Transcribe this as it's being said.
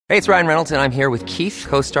Hey, it's Ryan Reynolds, and I'm here with Keith,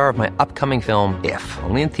 co-star of my upcoming film, If,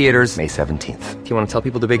 only in theaters May 17th. Do you want to tell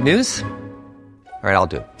people the big news? All right, I'll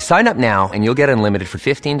do it. Sign up now and you'll get unlimited for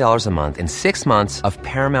 $15 a month and 6 months of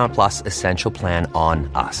Paramount Plus Essential Plan on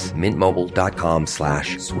us.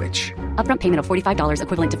 MintMobile.com/switch. Upfront payment of $45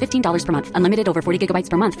 equivalent to $15 per month. Unlimited over 40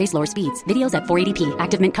 gigabytes per month. Face lower speeds. Videos at 480p.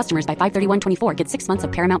 Active Mint customers by 531.24 get 6 months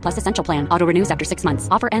of Paramount Plus Essential Plan. Auto renews after 6 months.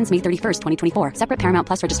 Offer ends May 31st, 2024. Separate Paramount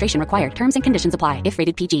Plus registration required. Terms and conditions apply if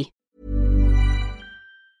rated PG.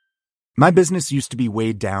 My business used to be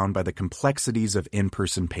weighed down by the complexities of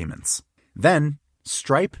in-person payments. Then,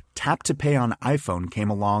 Stripe Tap to Pay on iPhone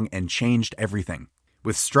came along and changed everything.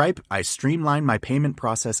 With Stripe, I streamlined my payment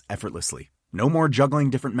process effortlessly. No more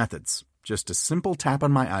juggling different methods. Just a simple tap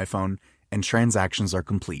on my iPhone and transactions are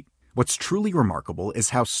complete. What's truly remarkable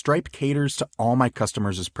is how Stripe caters to all my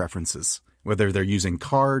customers' preferences. Whether they're using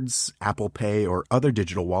cards, Apple Pay, or other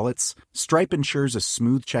digital wallets, Stripe ensures a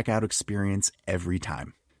smooth checkout experience every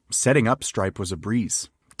time. Setting up Stripe was a breeze,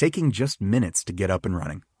 taking just minutes to get up and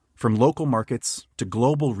running. From local markets to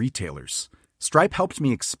global retailers, Stripe helped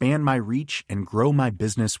me expand my reach and grow my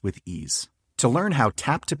business with ease. To learn how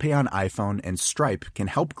Tap to Pay on iPhone and Stripe can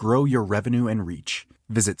help grow your revenue and reach,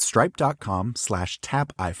 visit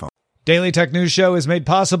stripe.com/tapiphone. Daily Tech News Show is made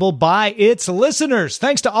possible by its listeners.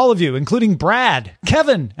 Thanks to all of you, including Brad,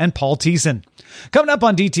 Kevin, and Paul Thiessen. Coming up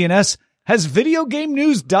on DTNS, has video game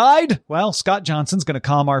news died? Well, Scott Johnson's going to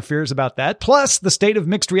calm our fears about that. Plus, the state of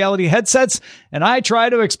mixed reality headsets. And I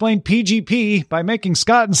try to explain PGP by making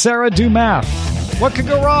Scott and Sarah do math. What could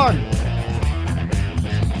go wrong?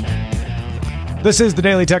 This is the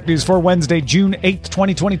Daily Tech News for Wednesday, June 8th,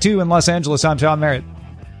 2022 in Los Angeles. I'm Tom Merritt.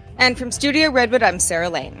 And from Studio Redwood, I'm Sarah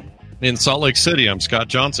Lane. In Salt Lake City, I'm Scott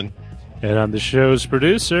Johnson. And I'm the show's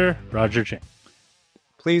producer, Roger Chang.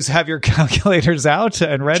 Please have your calculators out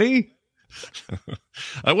and ready.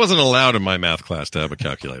 I wasn't allowed in my math class to have a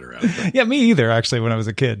calculator out. Yeah, me either, actually, when I was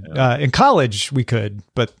a kid. In college, we could,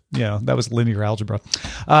 but, that was linear algebra.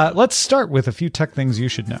 Let's start with a few tech things you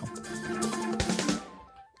should know.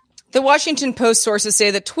 The Washington Post sources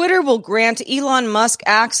say that Twitter will grant Elon Musk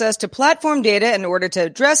access to platform data in order to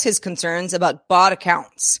address his concerns about bot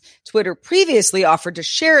accounts. Twitter previously offered to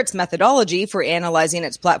share its methodology for analyzing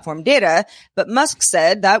its platform data, but Musk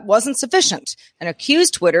said that wasn't sufficient and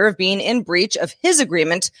accused Twitter of being in breach of his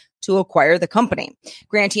agreement to acquire the company.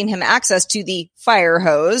 Granting him access to the fire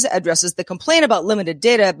hose addresses the complaint about limited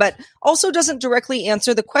data, but also doesn't directly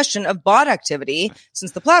answer the question of bot activity,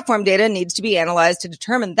 since the platform data needs to be analyzed to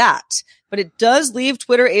determine that. But it does leave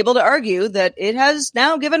Twitter able to argue that it has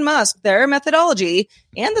now given Musk their methodology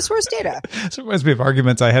and the source data. This reminds me of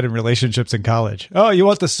arguments I had in relationships in college. Oh, you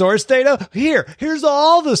want the source data? Here's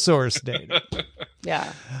all the source data.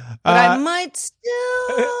 Yeah. But I might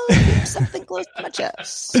still keep something close to my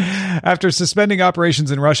chest. After suspending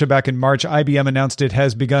operations in Russia back in March, IBM announced it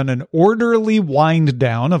has begun an orderly wind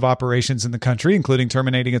down of operations in the country, including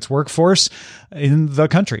terminating its workforce in the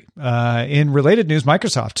country. In related news,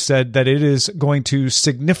 Microsoft said that it is going to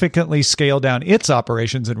significantly scale down its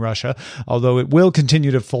operations in Russia, although it will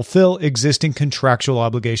continue to fulfill existing contractual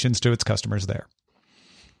obligations to its customers there.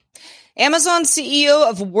 Amazon CEO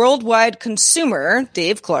of Worldwide Consumer,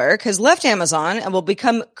 Dave Clark, has left Amazon and will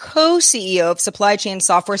become co-CEO of supply chain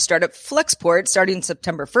software startup Flexport starting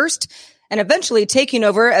September 1st and eventually taking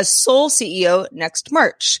over as sole CEO next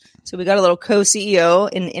March. So we got a little co-CEO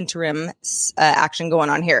in interim action going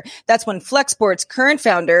on here. That's when Flexport's current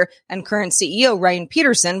founder and current CEO, Ryan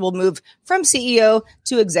Peterson, will move from CEO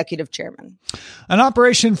to executive chairman. An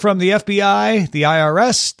operation from the FBI, the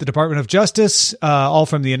IRS, the Department of Justice, all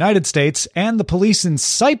from the United States, and the police in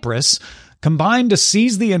Cyprus combined to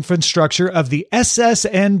seize the infrastructure of the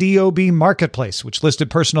SSNDOB marketplace, which listed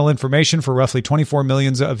personal information for roughly 24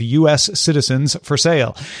 million of U.S. citizens for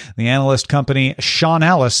sale. The analyst company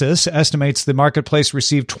Chainalysis estimates the marketplace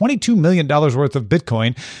received $22 million worth of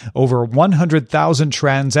Bitcoin over 100,000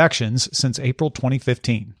 transactions since April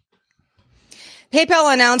 2015.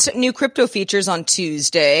 PayPal announced new crypto features on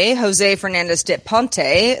Tuesday. Jose Fernandez de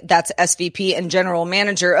Ponte, that's SVP and general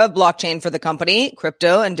manager of blockchain for the company,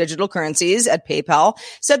 crypto and digital currencies at PayPal,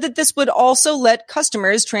 said that this would also let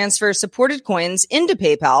customers transfer supported coins into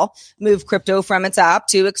PayPal, move crypto from its app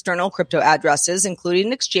to external crypto addresses,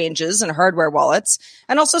 including exchanges and hardware wallets,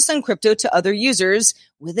 and also send crypto to other users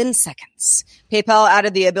within seconds. PayPal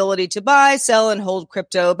added the ability to buy, sell, and hold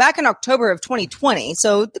crypto back in October of 2020,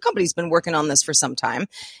 so the company's been working on this for some time.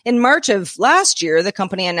 In March of last year, the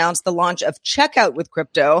company announced the launch of Checkout with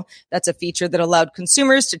Crypto. That's a feature that allowed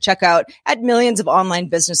consumers to check out at millions of online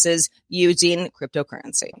businesses using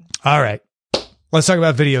cryptocurrency. All right. Let's talk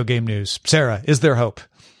about video game news. Sarah, is there hope?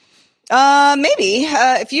 Maybe.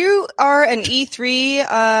 If you are an E3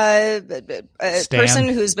 person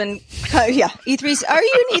who's been, E3, are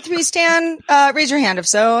you an E3 stan? Raise your hand if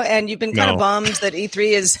so. And you've been kind of bummed that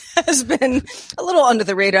E3 has been a little under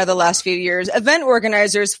the radar the last few years. Event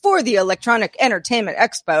organizers for the Electronic Entertainment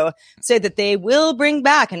Expo say that they will bring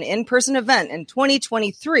back an in-person event in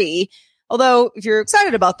 2023. Although, if you're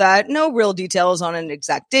excited about that, no real details on an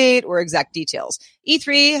exact date or exact details.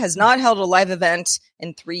 E3 has not held a live event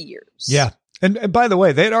in 3 years. Yeah. And by the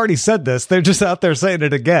way, they'd already said this. They're just out there saying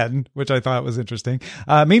it again, which I thought was interesting.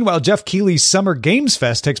 Meanwhile, Jeff Keighley's Summer Games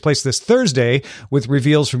Fest takes place this Thursday with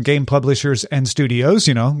reveals from game publishers and studios,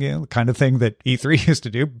 the kind of thing that E3 used to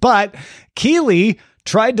do. But Keighley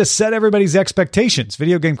tried to set everybody's expectations.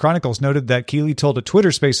 Video Game Chronicles noted that Keighley told a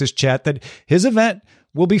Twitter Spaces chat that his event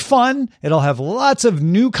will be fun. It'll have lots of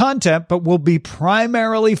new content, but will be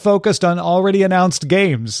primarily focused on already announced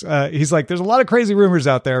games. He's like, there's a lot of crazy rumors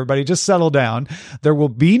out there, everybody. Just settle down. There will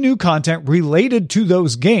be new content related to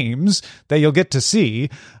those games that you'll get to see.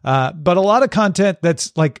 But a lot of content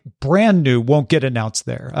that's like brand new won't get announced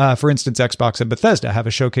there. For instance, Xbox and Bethesda have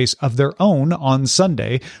a showcase of their own on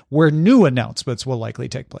Sunday where new announcements will likely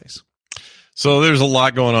take place. So there's a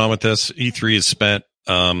lot going on with this. E3 has spent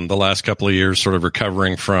the last couple of years sort of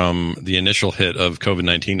recovering from the initial hit of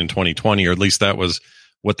COVID-19 in 2020, or at least that was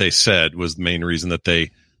what they said was the main reason that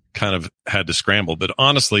they kind of had to scramble. But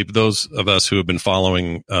honestly, those of us who have been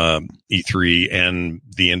following E3 and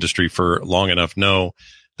the industry for long enough know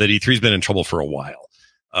that E3's been in trouble for a while.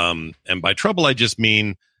 And by trouble, I just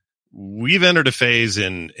mean we've entered a phase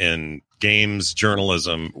in games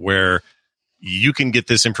journalism where you can get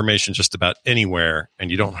this information just about anywhere,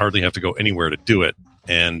 and you don't hardly have to go anywhere to do it.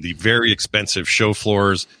 And the very expensive show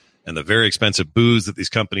floors and the very expensive booths that these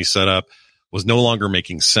companies set up was no longer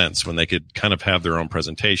making sense when they could kind of have their own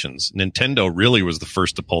presentations. Nintendo really was the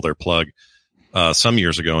first to pull their plug some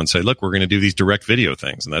years ago and say, look, we're going to do these direct video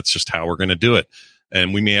things, and that's just how we're going to do it.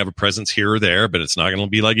 And we may have a presence here or there, but it's not going to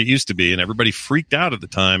be like it used to be. And everybody freaked out at the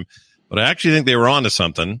time. But I actually think they were onto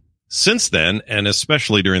something. Since then, and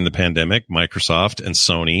especially during the pandemic, Microsoft and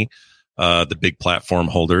Sony, the big platform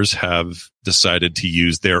holders, have decided to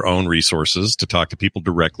use their own resources to talk to people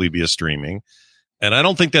directly via streaming. And I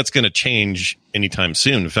don't think that's going to change anytime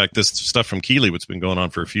soon. In fact, this stuff from Keighley, what's been going on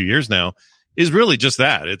for a few years now, is really just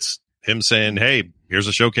that. It's him saying, hey, here's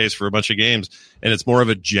a showcase for a bunch of games. And it's more of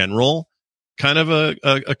a general kind of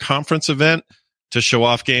a conference event to show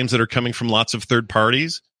off games that are coming from lots of third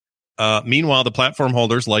parties. Meanwhile, the platform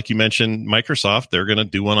holders, like you mentioned, Microsoft, they're going to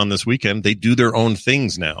do one on this weekend. They do their own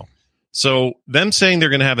things now. So them saying they're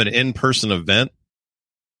going to have an in-person event,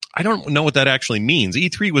 I don't know what that actually means.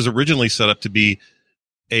 E3 was originally set up to be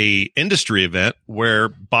a industry event where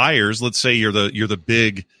buyers, let's say you're the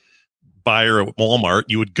big buyer at Walmart,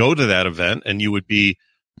 you would go to that event and you would be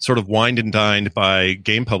sort of wined and dined by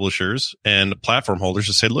game publishers and platform holders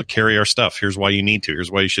to say, look, carry our stuff. Here's why you need to.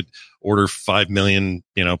 Here's why you should order 5 million,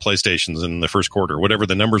 PlayStations in the first quarter, whatever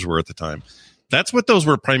the numbers were at the time. That's what those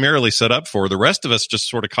were primarily set up for. The rest of us just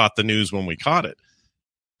sort of caught the news when we caught it.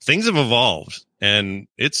 Things have evolved, and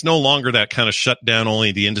it's no longer that kind of shut down,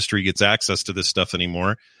 only the industry gets access to this stuff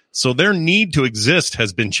anymore. So their need to exist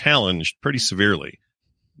has been challenged pretty severely.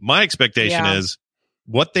 My expectation is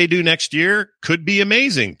what they do next year could be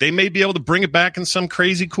amazing. They may be able to bring it back in some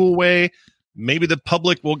crazy cool way. Maybe the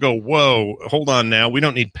public will go, whoa, hold on now. We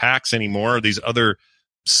don't need PAX anymore, or these other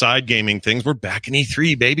side gaming things. We're back in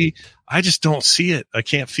E3, baby. I just don't see it. I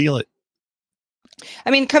can't feel it.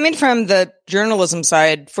 I mean, coming from the journalism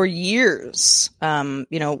side for years,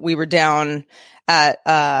 we were down at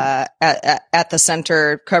the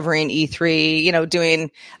center covering E3,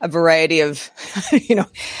 doing a variety of,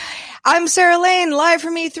 I'm Sarah Lane, live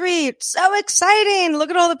from E3. It's so exciting. Look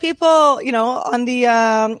at all the people, on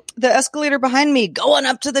the escalator behind me going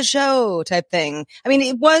up to the show type thing. I mean,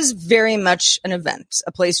 it was very much an event,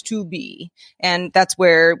 a place to be. And that's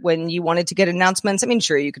where, when you wanted to get announcements, I mean,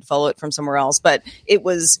 sure, you could follow it from somewhere else, but it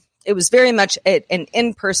was very much an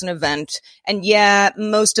in-person event. And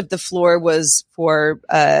most of the floor was for,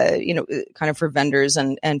 kind of for vendors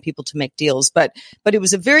and people to make deals, but it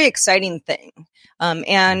was a very exciting thing.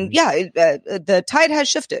 The tide has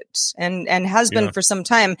shifted and has been for some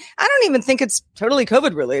time. I don't even think it's totally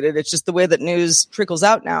COVID related. It's just the way that news trickles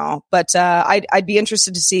out now. But I'd be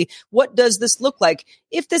interested to see, what does this look like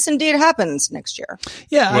if this indeed happens next year?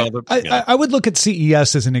 Yeah, I would look at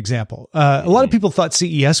CES as an example. A lot of people thought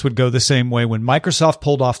CES would go the same way when Microsoft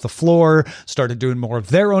pulled off the floor, started doing more of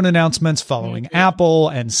their own announcements, following Apple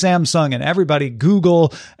and Samsung and everybody,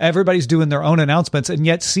 Google, everybody's doing their own announcements, and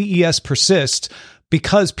yet CES persists.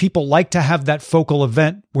 because people like to have that focal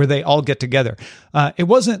event where they all get together. It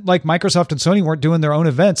wasn't like Microsoft and Sony weren't doing their own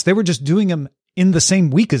events. They were just doing them in the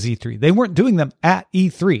same week as E3. They weren't doing them at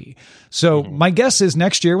E3. So my guess is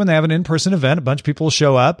next year when they have an in-person event, a bunch of people will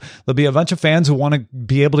show up. There'll be a bunch of fans who want to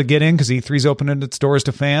be able to get in because E3's opening its doors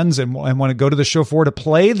to fans and want to go to the show floor to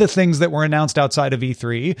play the things that were announced outside of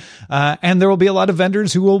E3. And there will be a lot of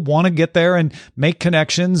vendors who will want to get there and make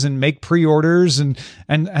connections and make pre-orders.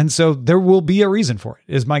 And so there will be a reason for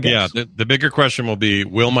it, is my guess. Yeah, the bigger question will be,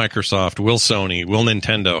 will Microsoft, will Sony, will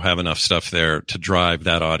Nintendo have enough stuff there to drive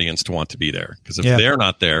that audience to want to be there? Because if they're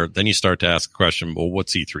not there, then you start to ask the question, well,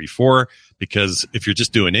 what's E3 for? Because if you're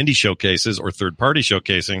just doing indie showcases or third-party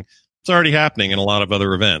showcasing, it's already happening in a lot of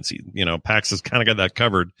other events. You know, PAX has kind of got that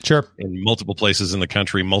covered in multiple places in the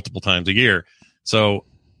country, multiple times a year. So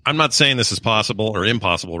I'm not saying this is possible or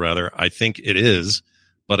impossible, rather. I think it is,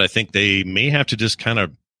 but I think they may have to just kind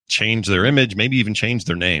of change their image, maybe even change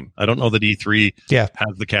their name. I don't know that E3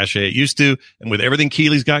 has the cachet it used to. And with everything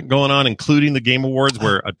Keighley's got going on, including the Game Awards,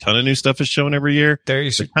 where a ton of new stuff is shown every year,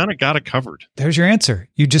 they kind of got it covered. There's your answer.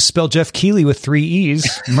 You just spell Jeff Keighley with 3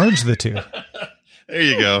 E's, merge the two. There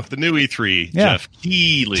you go. The new E3, Jeff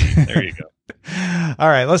Keighley. There you go. All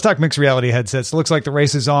right, let's talk mixed reality headsets. It looks like the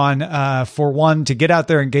race is on for one to get out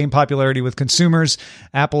there and gain popularity with consumers.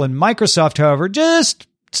 Apple and Microsoft, however, just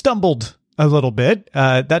stumbled a little bit.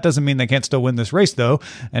 That doesn't mean they can't still win this race, though.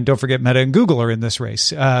 And don't forget, Meta and Google are in this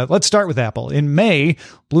race. Let's start with Apple. In May,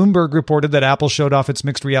 Bloomberg reported that Apple showed off its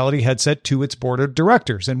mixed reality headset to its board of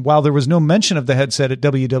directors. And while there was no mention of the headset at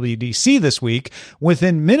WWDC this week,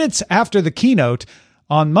 within minutes after the keynote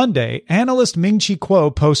on Monday, analyst Ming-Chi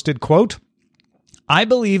Kuo posted, quote, I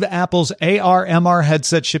believe Apple's AR/MR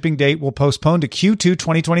headset shipping date will postpone to Q2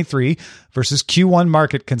 2023 versus Q1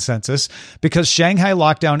 market consensus because Shanghai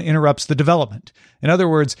lockdown interrupts the development. In other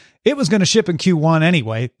words, it was going to ship in Q1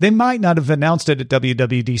 anyway. They might not have announced it at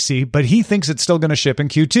WWDC, but he thinks it's still going to ship in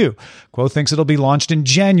Q2. Kuo thinks it'll be launched in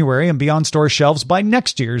January and be on store shelves by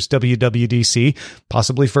next year's WWDC,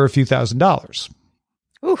 possibly for a few $1,000s.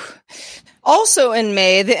 Ooh. Also in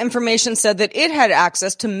May, the information said that it had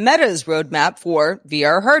access to Meta's roadmap for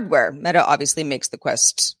VR hardware. Meta obviously makes the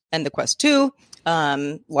Quest and the Quest 2.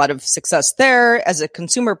 A lot of success there as a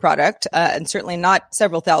consumer product, and certainly not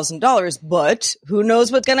several $1,000s, but who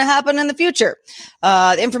knows what's going to happen in the future.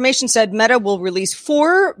 The information said Meta will release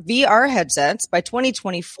 4 VR headsets by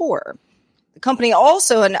 2024. The company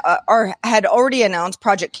also had already announced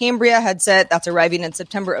Project Cambria headset that's arriving in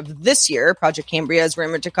September of this year. Project Cambria is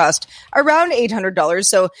rumored to cost around $800,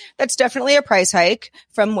 so that's definitely a price hike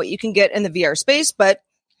from what you can get in the VR space. But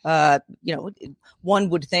one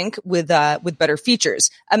would think with better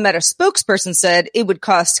features. A Meta spokesperson said it would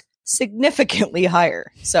cost significantly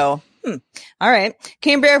higher. So. All right.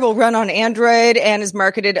 Cambria will run on Android and is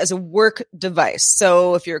marketed as a work device.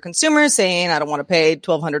 So if you're a consumer saying, I don't want to pay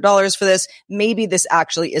 $1,200 for this, maybe this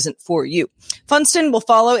actually isn't for you. Funston will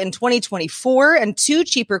follow in 2024 and 2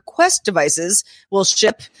 cheaper Quest devices will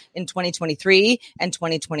ship in 2023 and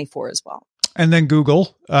 2024 as well. And then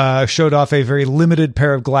Google showed off a very limited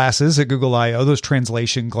pair of glasses at Google I/O, those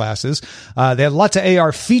translation glasses. They had lots of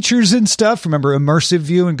AR features and stuff. Remember, Immersive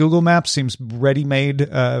View in Google Maps seems ready-made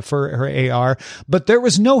for her AR. But there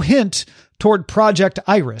was no hint toward Project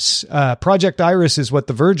Iris. Project Iris is what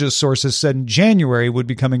The Verge's sources said in January would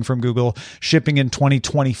be coming from Google, shipping in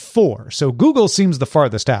 2024. So Google seems the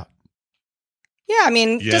farthest out. Yeah, I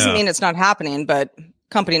mean, doesn't mean it's not happening, but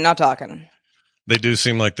company not talking. They do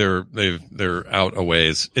seem like they're out a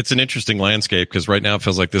ways. It's an interesting landscape because right now it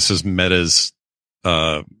feels like this is Meta's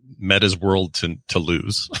world to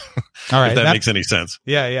lose. All right, if that makes any sense.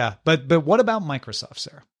 Yeah. But what about Microsoft,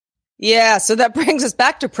 Sarah? Yeah, so that brings us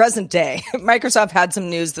back to present day. Microsoft had some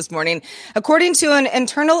news this morning. According to an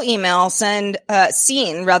internal email seen by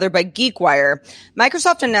GeekWire,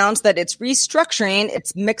 Microsoft announced that it's restructuring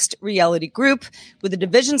its mixed reality group with the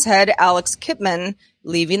division's head, Alex Kipman,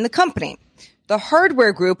 leaving the company. The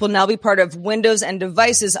hardware group will now be part of Windows and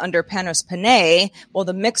Devices under Panos Panay, while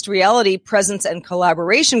the Mixed Reality Presence and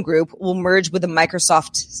Collaboration Group will merge with the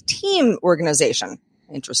Microsoft Team organization.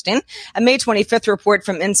 Interesting. A May 25th report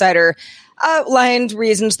from Insider outlined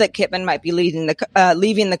reasons that Kipman might be leaving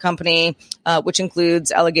the company, which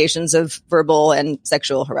includes allegations of verbal and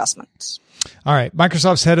sexual harassment. All right.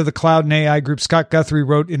 Microsoft's head of the cloud and AI group, Scott Guthrie,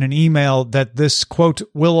 wrote in an email that this, quote,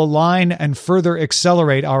 will align and further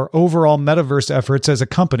accelerate our overall metaverse efforts as a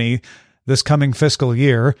company this coming fiscal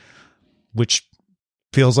year, which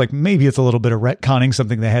feels like maybe it's a little bit of retconning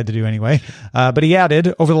something they had to do anyway. But he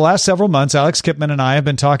added, over the last several months, Alex Kipman and I have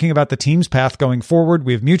been talking about the team's path going forward.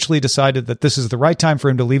 We have mutually decided that this is the right time for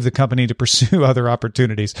him to leave the company to pursue other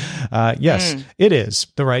opportunities. Yes, it is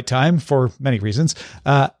the right time for many reasons.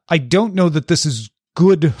 I don't know that this is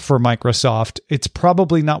good for Microsoft. It's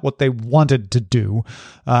probably not what they wanted to do.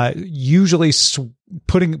 Usually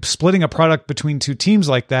splitting a product between two teams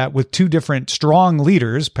like that with two different strong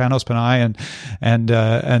leaders, Panos Panay and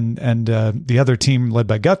the other team led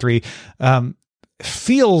by Guthrie,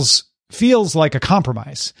 feels like a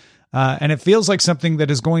compromise. And it feels like something that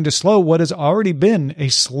is going to slow what has already been a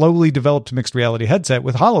slowly developed mixed reality headset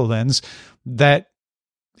with HoloLens that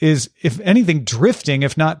is, if anything, drifting,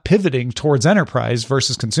 if not pivoting towards enterprise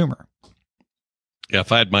versus consumer. Yeah,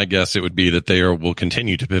 if I had my guess, it would be that they will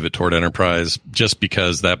continue to pivot toward enterprise just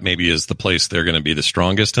because that maybe is the place they're going to be the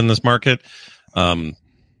strongest in this market. I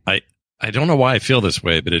don't know why I feel this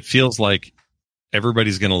way, but it feels like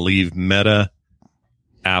everybody's going to leave Meta,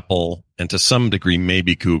 Apple, and to some degree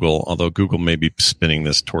maybe Google, although Google may be spinning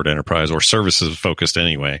this toward enterprise or services focused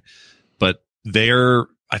anyway. But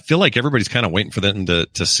I feel like everybody's kind of waiting for them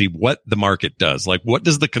to see what the market does. Like, what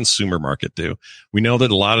does the consumer market do? We know that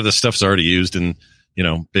a lot of this stuff's already used in,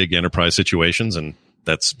 big enterprise situations, and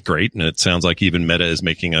that's great. And it sounds like even Meta is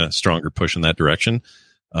making a stronger push in that direction,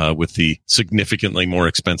 with the significantly more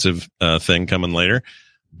expensive, thing coming later.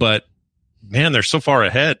 But man, they're so far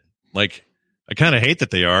ahead. Like, I kind of hate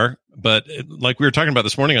that they are, but like we were talking about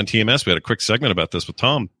this morning on TMS, we had a quick segment about this with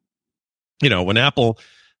Tom. When Apple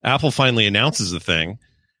finally announces the thing,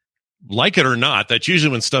 like it or not, that's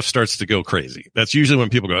usually when stuff starts to go crazy. That's usually when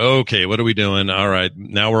people go, okay, what are we doing? All right,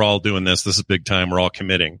 now we're all doing this. This is big time. We're all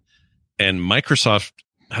committing. And Microsoft,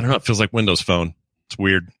 I don't know, it feels like Windows Phone. It's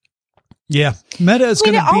weird. Yeah. Meta is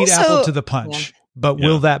going to beat Apple to the punch. Yeah. But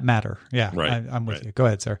will that matter? Yeah, right. I'm with you. Go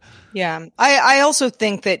ahead, Sarah. Yeah, I also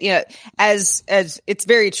think that, as it's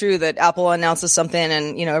very true that Apple announces something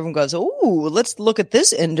and, everyone goes, "Ooh, let's look at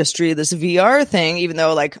this industry, this VR thing," even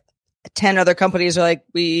though like 10 other companies are like,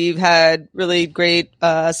 we've had really great,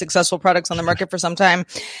 successful products on the market for some time.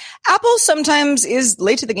 Apple sometimes is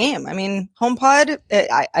late to the game. I mean, HomePod,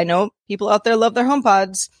 I know people out there love their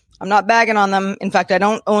HomePods. I'm not bagging on them. In fact, I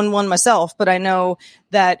don't own one myself, but I know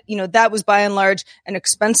that, that was by and large an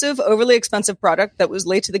overly expensive product that was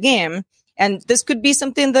late to the game. And this could be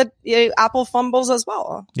something that Apple fumbles as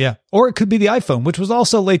well. Yeah. Or it could be the iPhone, which was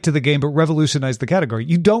also late to the game, but revolutionized the category.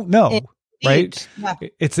 You don't know. Right? Yeah.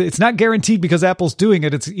 It's not guaranteed because Apple's doing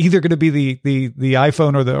it. It's either going to be the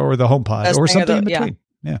iPhone or the HomePod or something in between.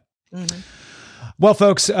 Yeah. Mm-hmm. Well,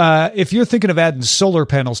 folks, if you're thinking of adding solar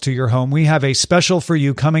panels to your home, we have a special for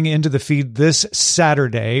you coming into the feed this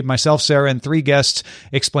Saturday. Myself, Sarah, and 3 guests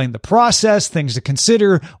explain the process, things to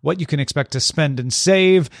consider, what you can expect to spend and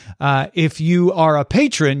save. If you are a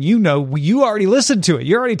patron, you already listened to it.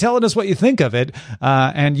 You're already telling us what you think of it.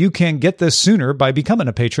 And you can get this sooner by becoming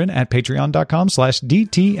a patron at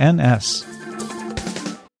patreon.com/DTNS.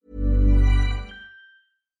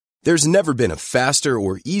 There's never been a faster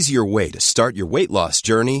or easier way to start your weight loss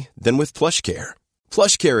journey than with PlushCare.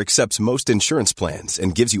 PlushCare accepts most insurance plans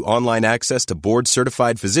and gives you online access to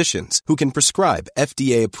board-certified physicians who can prescribe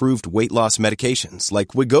FDA-approved weight loss medications like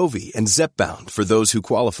Wegovy and Zepbound for those who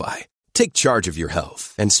qualify. Take charge of your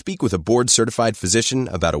health and speak with a board-certified physician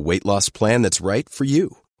about a weight loss plan that's right for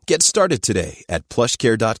you. Get started today at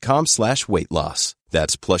plushcare.com/weight-loss.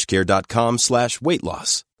 That's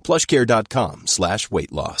plushcare.com/weight-loss.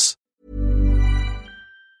 plushcare.com/weight-loss.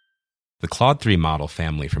 The Claude 3 model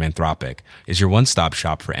family from Anthropic is your one-stop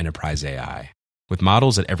shop for enterprise AI. With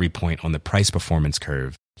models at every point on the price-performance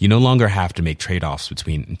curve, you no longer have to make trade-offs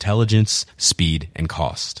between intelligence, speed, and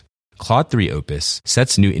cost. Claude 3 Opus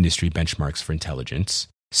sets new industry benchmarks for intelligence.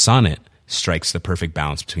 Sonnet strikes the perfect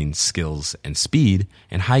balance between skills and speed.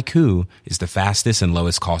 And Haiku is the fastest and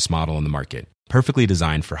lowest cost model on the market, perfectly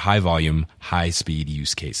designed for high-volume, high-speed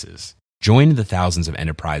use cases. Join the thousands of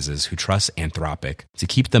enterprises who trust Anthropic to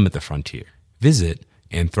keep them at the frontier. Visit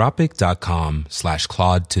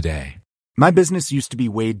anthropic.com/Claude today. My business used to be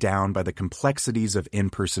weighed down by the complexities of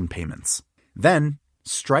in-person payments. Then,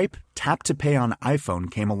 Stripe Tap to Pay on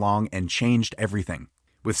iPhone came along and changed everything.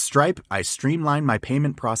 With Stripe, I streamlined my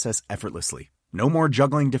payment process effortlessly. No more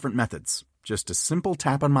juggling different methods. Just a simple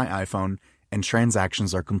tap on my iPhone and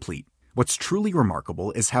transactions are complete. What's truly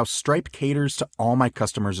remarkable is how Stripe caters to all my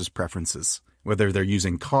customers' preferences. Whether they're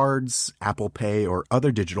using cards, Apple Pay, or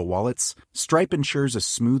other digital wallets, Stripe ensures a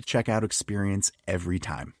smooth checkout experience every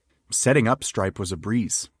time. Setting up Stripe was a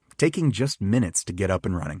breeze, taking just minutes to get up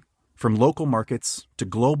and running. From local markets to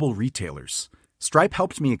global retailers, Stripe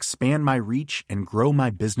helped me expand my reach and grow my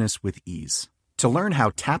business with ease. To learn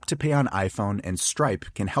how Tap to Pay on iPhone and Stripe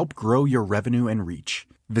can help grow your revenue and reach,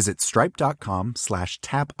 visit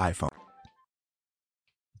stripe.com/tapiphone.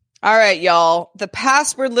 All right, y'all. The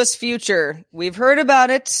passwordless future. We've heard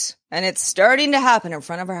about it, and it's starting to happen in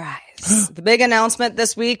front of our eyes. The big announcement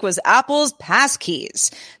this week was Apple's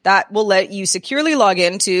Passkeys that will let you securely log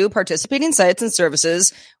into participating sites and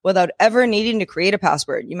services without ever needing to create a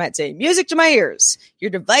password. You might say, music to my ears.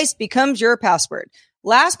 Your device becomes your password.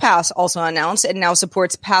 LastPass also announced it now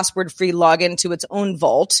supports password-free login to its own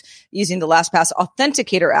vault using the LastPass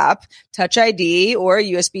Authenticator app, Touch ID, or a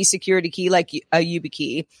USB security key like a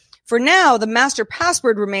YubiKey. For now, the master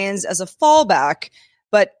password remains as a fallback,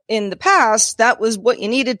 but in the past, that was what you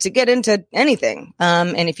needed to get into anything.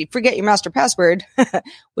 And if you forget your master password,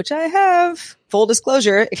 which I have, full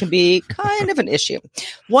disclosure, it can be kind of an issue.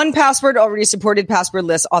 1Password already supported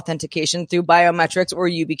passwordless authentication through biometrics or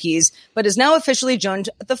YubiKeys, but is now officially joined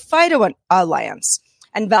the FIDO Alliance.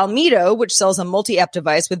 And Valmedo, which sells a multi-app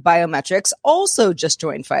device with biometrics, also just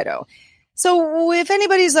joined FIDO. So if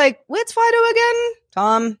anybody's like, what's FIDO again?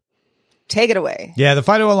 Tom, take it away. Yeah, the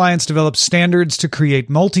FIDO Alliance develops standards to create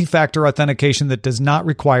multi-factor authentication that does not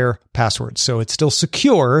require passwords. So it's still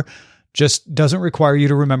secure, just doesn't require you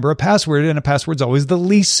to remember a password, and a password's always the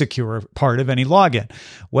least secure part of any login.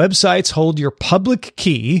 Websites hold your public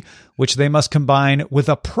key, which they must combine with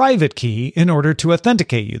a private key in order to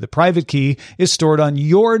authenticate you. The private key is stored on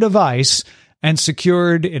your device and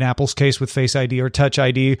secured, in Apple's case, with Face ID or Touch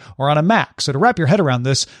ID or on a Mac. So to wrap your head around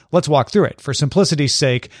this, let's walk through it. For simplicity's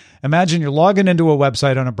sake, imagine you're logging into a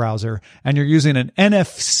website on a browser and you're using an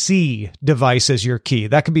NFC device as your key.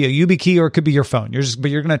 That could be a YubiKey or it could be your phone.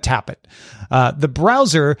 But you're going to tap it. The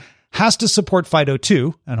browser has to support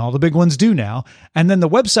FIDO2, and all the big ones do now. And then the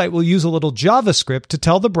website will use a little JavaScript to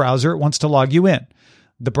tell the browser it wants to log you in.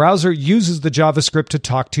 The browser uses the JavaScript to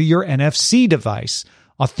talk to your NFC device.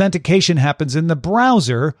 Authentication happens in the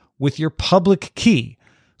browser with your public key.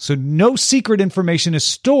 So no secret information is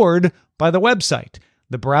stored by the website.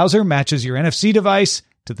 The browser matches your NFC device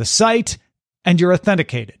to the site and you're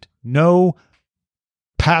authenticated. No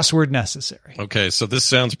password necessary. Okay, so this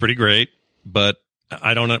sounds pretty great, but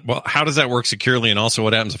I don't know. Well, how does that work securely? And also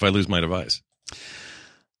what happens if I lose my device?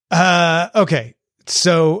 Okay.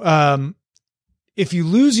 So if you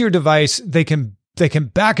lose your device, they can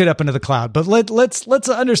back it up into the cloud. But let's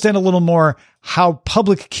understand a little more how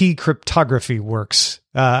public key cryptography works.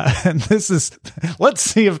 And let's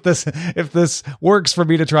see if this works for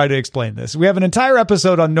me to try to explain this. We have an entire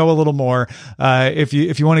episode on Know a Little More, if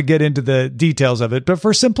you want to get into the details of it. But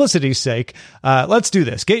for simplicity's sake, let's do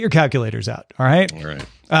this. Get your calculators out. All right. All right.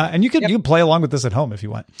 And you can play along with this at home if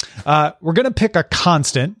you want. We're going to pick a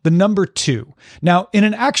constant, the number 2. Now, in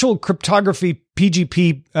an actual cryptography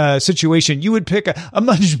PGP situation, you would pick a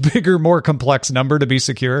much bigger, more complex number to be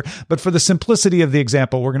secure. But for the simplicity of the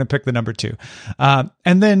example, we're going to pick the number 2.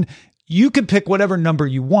 And then you could pick whatever number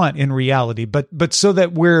you want in reality, but so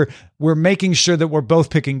that we're making sure that we're both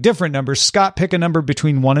picking different numbers. Scott, pick a number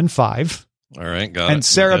between 1 and 5. All right, got it. And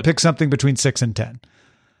Sarah, pick something between 6 and 10.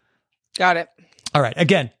 Got it. All right.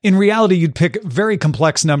 Again, in reality, you'd pick very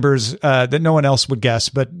complex numbers that no one else would guess,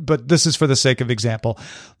 but this is for the sake of example.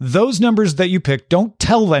 Those numbers that you pick, don't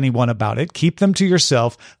tell anyone about it. Keep them to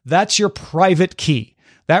yourself. That's your private key.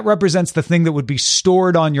 That represents the thing that would be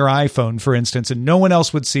stored on your iPhone, for instance, and no one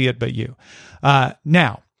else would see it but you.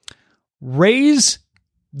 Now, raise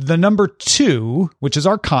the number 2, which is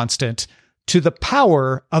our constant, to the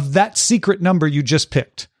power of that secret number you just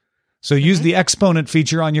picked. So use the exponent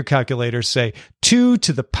feature on your calculator. Say 2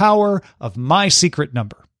 to the power of my secret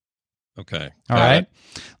number. Okay. All right.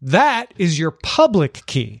 That is your public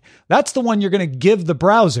key. That's the one you're going to give the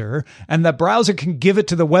browser, and the browser can give it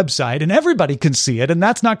to the website, and everybody can see it, and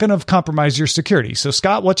that's not going to compromise your security. So,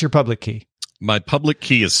 Scott, what's your public key? My public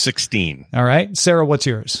key is 16. All right. Sarah, what's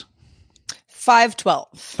yours?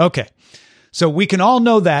 512. Okay. So we can all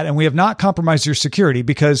know that, and we have not compromised your security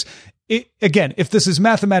because again, if this is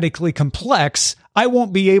mathematically complex, I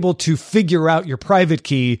won't be able to figure out your private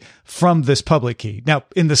key from this public key. Now,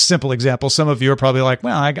 in this simple example, some of you are probably like,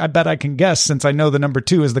 well, I bet I can guess since I know the number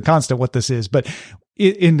 2 is the constant what this is. But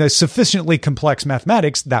in the sufficiently complex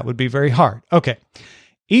mathematics, that would be very hard. Okay.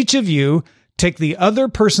 Each of you take the other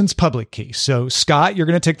person's public key. So, Scott, you're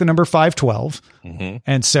going to take the number 512. Mm-hmm.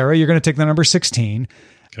 And Sarah, you're going to take the number 16.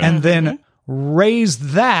 Okay. And then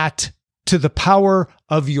raise that to the power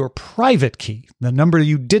of your private key, the number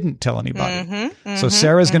you didn't tell anybody. So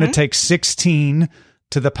Sarah's going to take 16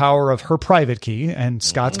 to the power of her private key, and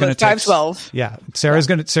Scott's going to take 512. Yeah, Sarah's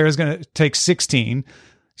going to take 16.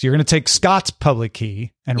 So you're going to take Scott's public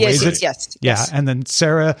key and raise it. Yes. Yeah. And then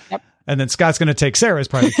Sarah, and then Scott's going to take Sarah's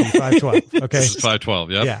private key, 512. Okay. This is 512.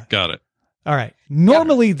 Yep. Yeah. Got it. All right.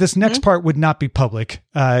 Normally, this next part would not be public.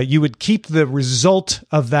 You would keep the result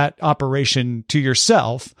of that operation to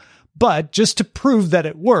yourself. But just to prove that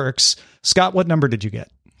it works, Scott, what number did you get?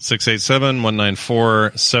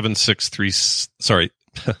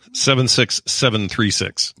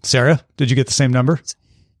 76736. Sarah, did you get the same number?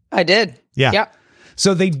 I did. Yeah. Yep.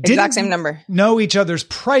 So they didn't exact same number. Know each other's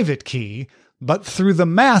private key, but through the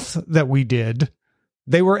math that we did,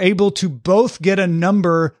 they were able to both get a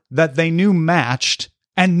number that they knew matched,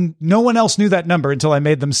 and no one else knew that number until I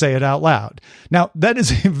made them say it out loud. Now, that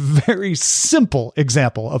is a very simple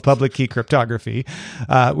example of public key cryptography.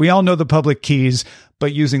 We all know the public keys,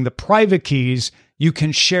 but using the private keys, you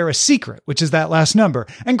can share a secret, which is that last number.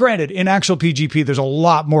 And granted, in actual PGP, there's a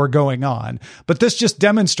lot more going on, but this just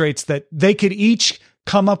demonstrates that they could each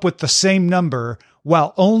come up with the same number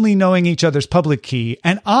while only knowing each other's public key.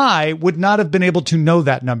 And I would not have been able to know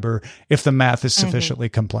that number if the math is sufficiently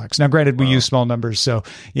complex. Now, granted, we use small numbers, so,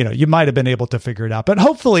 you might have been able to figure it out. But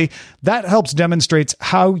hopefully that helps demonstrates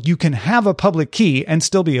how you can have a public key and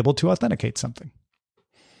still be able to authenticate something.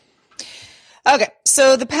 Okay,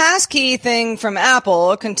 so the passkey thing from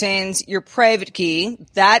Apple contains your private key.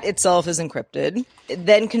 That itself is encrypted. It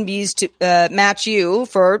then can be used to match you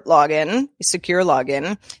for login, secure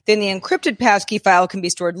login. Then the encrypted passkey file can be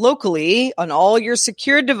stored locally on all your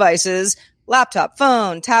secured devices, laptop,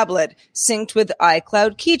 phone, tablet, synced with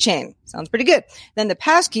iCloud Keychain. Sounds pretty good. Then the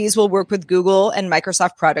passkeys will work with Google and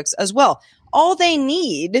Microsoft products as well. All they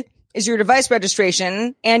need is your device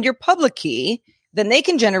registration and your public key. Then they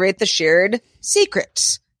can generate the shared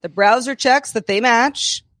secrets. The browser checks that they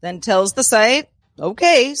match, then tells the site,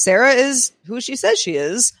 okay, Sarah is who she says she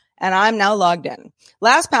is, and I'm now logged in.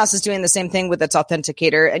 LastPass is doing the same thing with its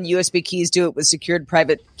authenticator, and USB keys do it with secured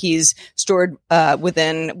private keys stored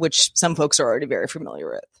within, which some folks are already very familiar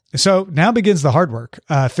with. So now begins the hard work,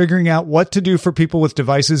 figuring out what to do for people with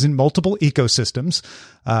devices in multiple ecosystems.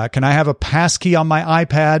 Can I have a passkey on my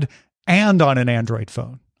iPad and on an Android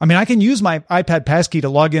phone? I mean, I can use my iPad passkey to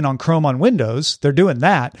log in on Chrome on Windows. They're doing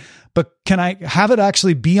that. But can I have it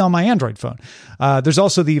actually be on my Android phone? There's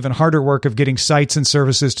also the even harder work of getting sites and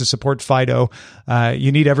services to support FIDO.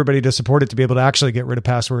 You need everybody to support it to be able to actually get rid of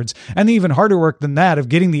passwords. And the even harder work than that of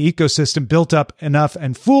getting the ecosystem built up enough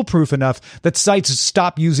and foolproof enough that sites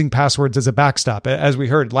stop using passwords as a backstop. As we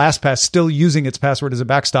heard, LastPass still using its password as a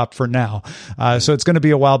backstop for now. So it's going to be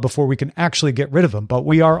a while before we can actually get rid of them. But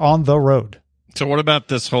we are on the road. So what about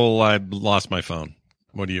this whole I lost my phone?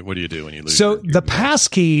 What do you do when you lose? So the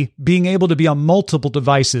passkey being able to be on multiple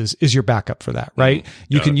devices is your backup for that, right?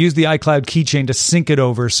 You can use the iCloud keychain to sync it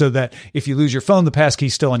over so that if you lose your phone, the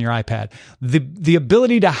passkey's still on your iPad. The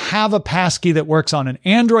ability to have a passkey that works on an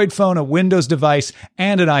Android phone, a Windows device,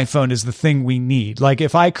 and an iPhone is the thing we need. Like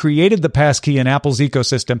if I created the passkey in Apple's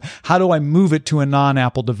ecosystem, how do I move it to a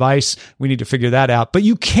non-Apple device? We need to figure that out. But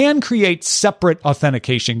you can create separate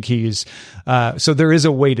authentication keys. So there is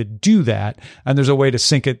a way to do that. And there's a way to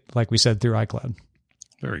sync it, like we said, through iCloud.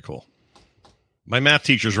 Very cool. My math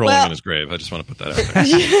teacher's rolling in his grave. I just want to put that out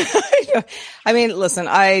there. I mean, listen,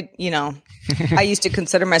 I used to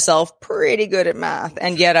consider myself pretty good at math.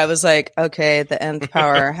 And yet I was like, okay, the nth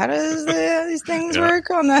power. How does these things work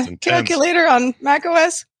on the calculator on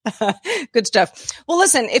macOS? Good stuff. Well,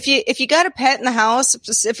 listen, if you got a pet in the house,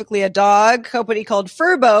 specifically a dog, company called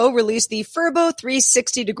Furbo released the Furbo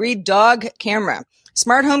 360-degree dog camera.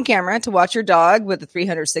 Smart home camera to watch your dog with a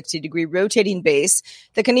 360-degree rotating base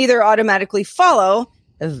that can either automatically follow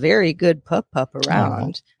a very good pup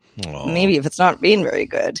around, maybe if it's not being very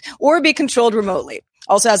good, or be controlled remotely.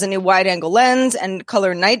 Also has a new wide-angle lens and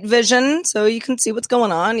color night vision, so you can see what's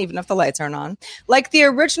going on even if the lights aren't on. Like the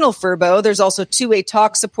original Furbo, there's also two-way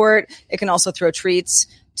talk support. It can also throw treats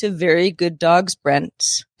to very good dogs,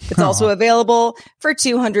 Brent. It's also available for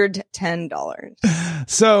 $210.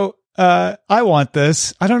 So I want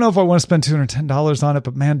this. I don't know if I want to spend $210 on it,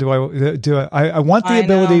 but man, I want the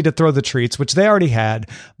ability to throw the treats, which they already had,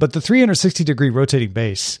 but the 360-degree rotating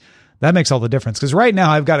base, that makes all the difference. Because right now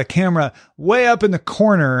I've got a camera way up in the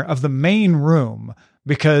corner of the main room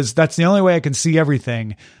because that's the only way I can see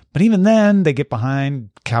everything. But even then, they get behind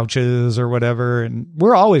couches or whatever, and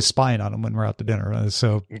we're always spying on them when we're out to dinner.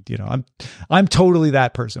 So, I'm totally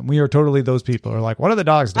that person. We are totally those people who are like, what are the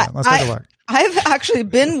dogs doing? Let's take a look. I've actually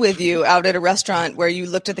been with you out at a restaurant where you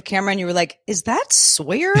looked at the camera and you were like, is that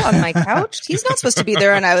Sawyer on my couch? He's not supposed to be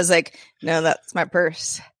there. And I was like, no, that's my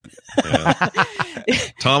purse. Yeah.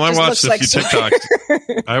 Tom, I watched a few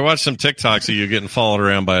TikToks. I watched some TikToks of you getting followed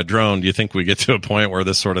around by a drone. Do you think we get to a point where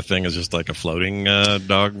this sort of thing is just like a floating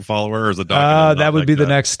dog follower, or is a dog? That would be the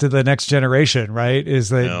next generation, right? Is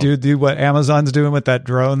that do what Amazon's doing with that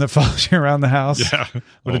drone that follows you around the house? Yeah,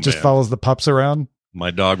 but it just follows the pups around. My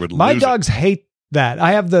dog would. My dogs hate that.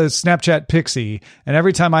 I have the Snapchat Pixie, and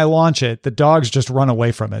every time I launch it, the dogs just run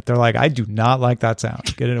away from it. They're like, I do not like that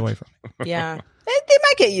sound. Get it away from me. Yeah. They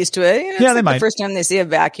might get used to it. Yeah, they might. The first time they see a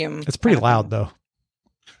vacuum. It's pretty loud, though.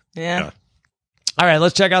 Yeah. All right,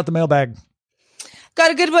 let's check out the mailbag.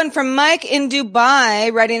 Got a good one from Mike in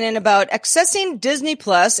Dubai, writing in about accessing Disney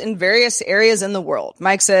Plus in various areas in the world.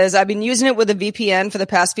 Mike says, I've been using it with a VPN for the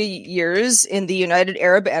past few years in the United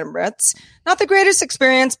Arab Emirates. Not the greatest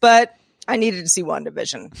experience, but I needed to see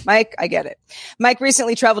WandaVision. Mike, I get it. Mike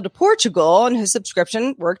recently traveled to Portugal and his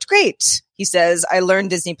subscription worked great. He says, I learned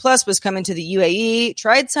Disney Plus was coming to the UAE,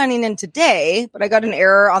 tried signing in today, but I got an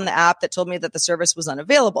error on the app that told me that the service was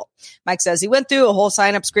unavailable. Mike says he went through a whole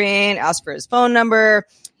sign-up screen, asked for his phone number.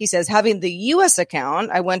 He says, having the U.S. account,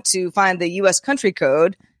 I went to find the U.S. country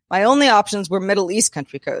code. My only options were Middle East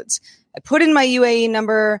country codes. I put in my UAE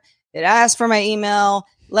number. It asked for my email,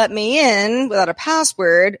 let me in without a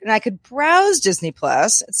password, and I could browse Disney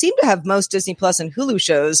Plus. It seemed to have most Disney Plus and Hulu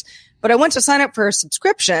shows, but I went to sign up for a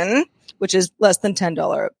subscription, which is less than $10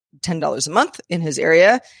 a month in his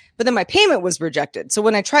area. But then my payment was rejected. So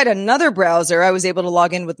when I tried another browser, I was able to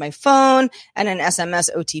log in with my phone and an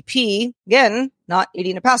SMS OTP. Again, not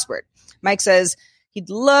needing a password. Mike says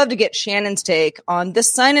he'd love to get Shannon's take on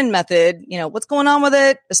this sign-in method. You know, what's going on with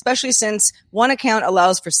it, especially since one account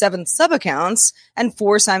allows for 7 sub-accounts and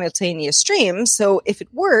 4 simultaneous streams. So if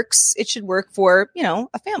it works, it should work for, you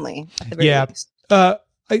know, a family at the very least.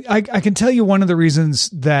 I can tell you one of the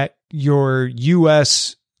reasons that your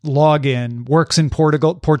U.S. login works in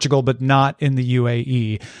Portugal, but not in the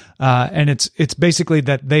UAE. And it's basically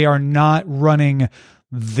that they are not running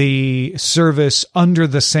the service under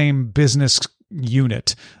the same business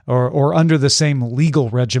unit or under the same legal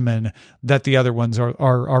regimen that the other ones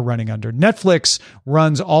are running under. Netflix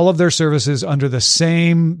runs all of their services under the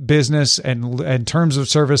same business and terms of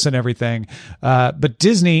service and everything. But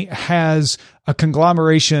Disney has a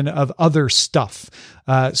conglomeration of other stuff.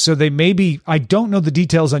 So they may be, I don't know the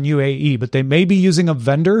details on UAE, but they may be using a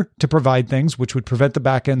vendor to provide things, which would prevent the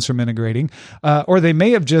backends from integrating. Or they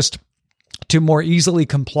may have just, to more easily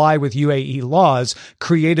comply with UAE laws,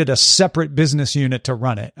 created a separate business unit to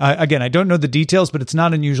run it. Again, I don't know the details, but it's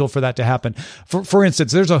not unusual for that to happen. For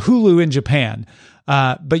instance, there's a Hulu in Japan,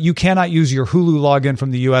 but you cannot use your Hulu login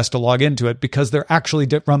from the US to log into it because they're actually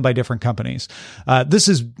run by different companies. This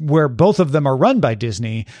is where both of them are run by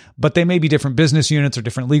Disney, but they may be different business units or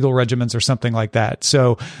different legal regimens or something like that.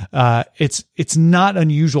 So it's not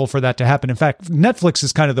unusual for that to happen. In fact, Netflix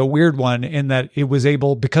is kind of the weird one in that it was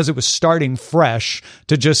able, because it was starting fresh,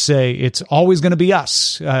 to just say it's always going to be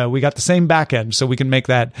us. We got the same backend, so we can make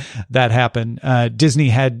that happen. Disney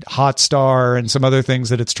had Hotstar and some other things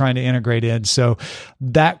that it's trying to integrate in. So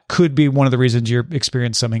that could be one of the reasons you're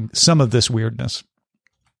experiencing some of this weirdness.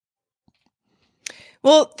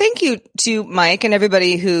 Well, thank you to Mike and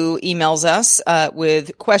everybody who emails us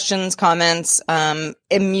with questions, comments,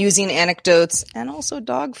 amusing anecdotes, and also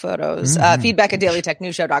dog photos. Feedback at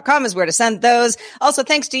dailytechnewsshow.com is where to send those. Also,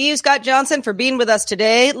 thanks to you, Scott Johnson, for being with us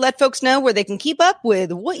today. Let folks know where they can keep up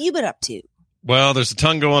with what you've been up to. Well, there's a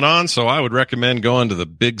ton going on, so I would recommend going to the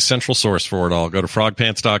big central source for it all. Go to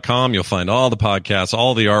frogpants.com. You'll find all the podcasts,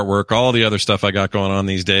 all the artwork, all the other stuff I got going on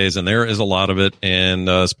these days, and there is a lot of it, and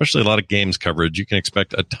especially a lot of games coverage. You can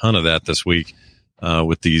expect a ton of that this week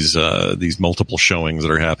with these multiple showings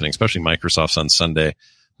that are happening, especially Microsoft's on Sunday.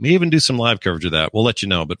 May even do some live coverage of that. We'll let you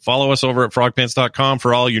know. But follow us over at frogpants.com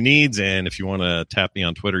for all your needs, and if you want to tap me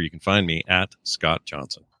on Twitter, you can find me at Scott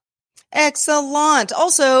Johnson. Excellent.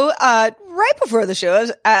 Also, right before the show,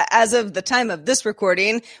 as of the time of this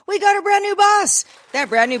recording, we got a brand new boss. That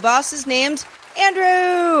brand new boss is named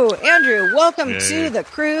Andrew. Andrew, welcome to the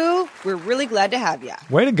crew. We're really glad to have you.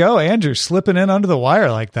 Way to go, Andrew, slipping in under the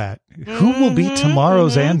wire like that. Who will be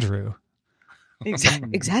tomorrow's Andrew?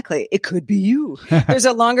 Exactly. It could be you. There's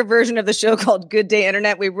a longer version of the show called Good Day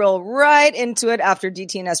Internet. We roll right into it after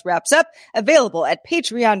DTNS wraps up. Available at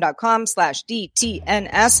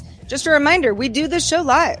patreon.com/DTNS. Just a reminder, we do this show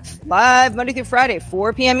live Monday through Friday,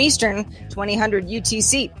 4 p.m. Eastern, 2000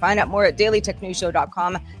 UTC. Find out more at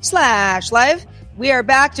dailytechnewsshow.com/live. We are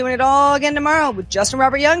back doing it all again tomorrow with Justin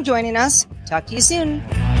Robert Young joining us. Talk to you soon.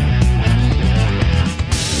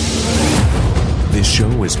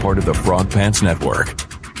 show is part of the Frog Pants Network.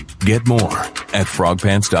 Get more at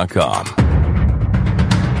frogpants.com.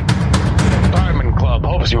 Diamond Club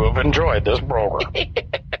hopes you have enjoyed this program.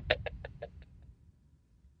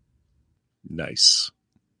 Nice.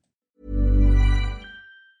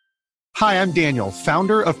 Hi, I'm Daniel,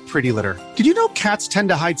 founder of Pretty Litter. Did you know cats tend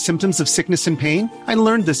to hide symptoms of sickness and pain? I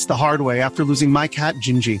learned this the hard way after losing my cat,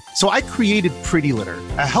 Gingy. So I created Pretty Litter,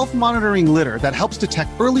 a health monitoring litter that helps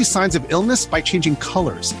detect early signs of illness by changing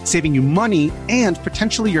colors, saving you money and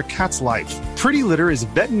potentially your cat's life. Pretty Litter is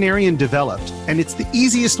veterinarian developed, and it's the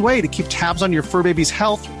easiest way to keep tabs on your fur baby's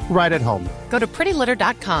health right at home. Go to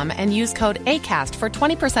prettylitter.com and use code ACAST for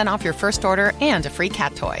 20% off your first order and a free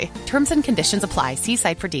cat toy. Terms and conditions apply. See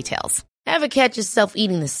site for details. Ever catch yourself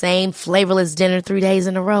eating the same flavorless dinner 3 days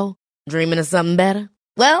in a row? Dreaming of something better?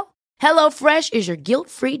 Well, HelloFresh is your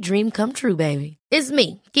guilt-free dream come true, baby. It's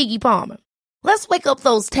me, Keke Palmer. Let's wake up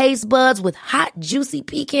those taste buds with hot, juicy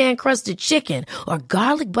pecan-crusted chicken or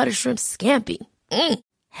garlic butter shrimp scampi.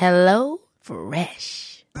 Hello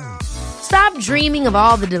Fresh. Stop dreaming of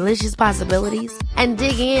all the delicious possibilities and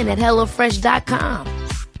dig in at HelloFresh.com.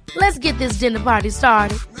 Let's get this dinner party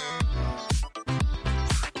started.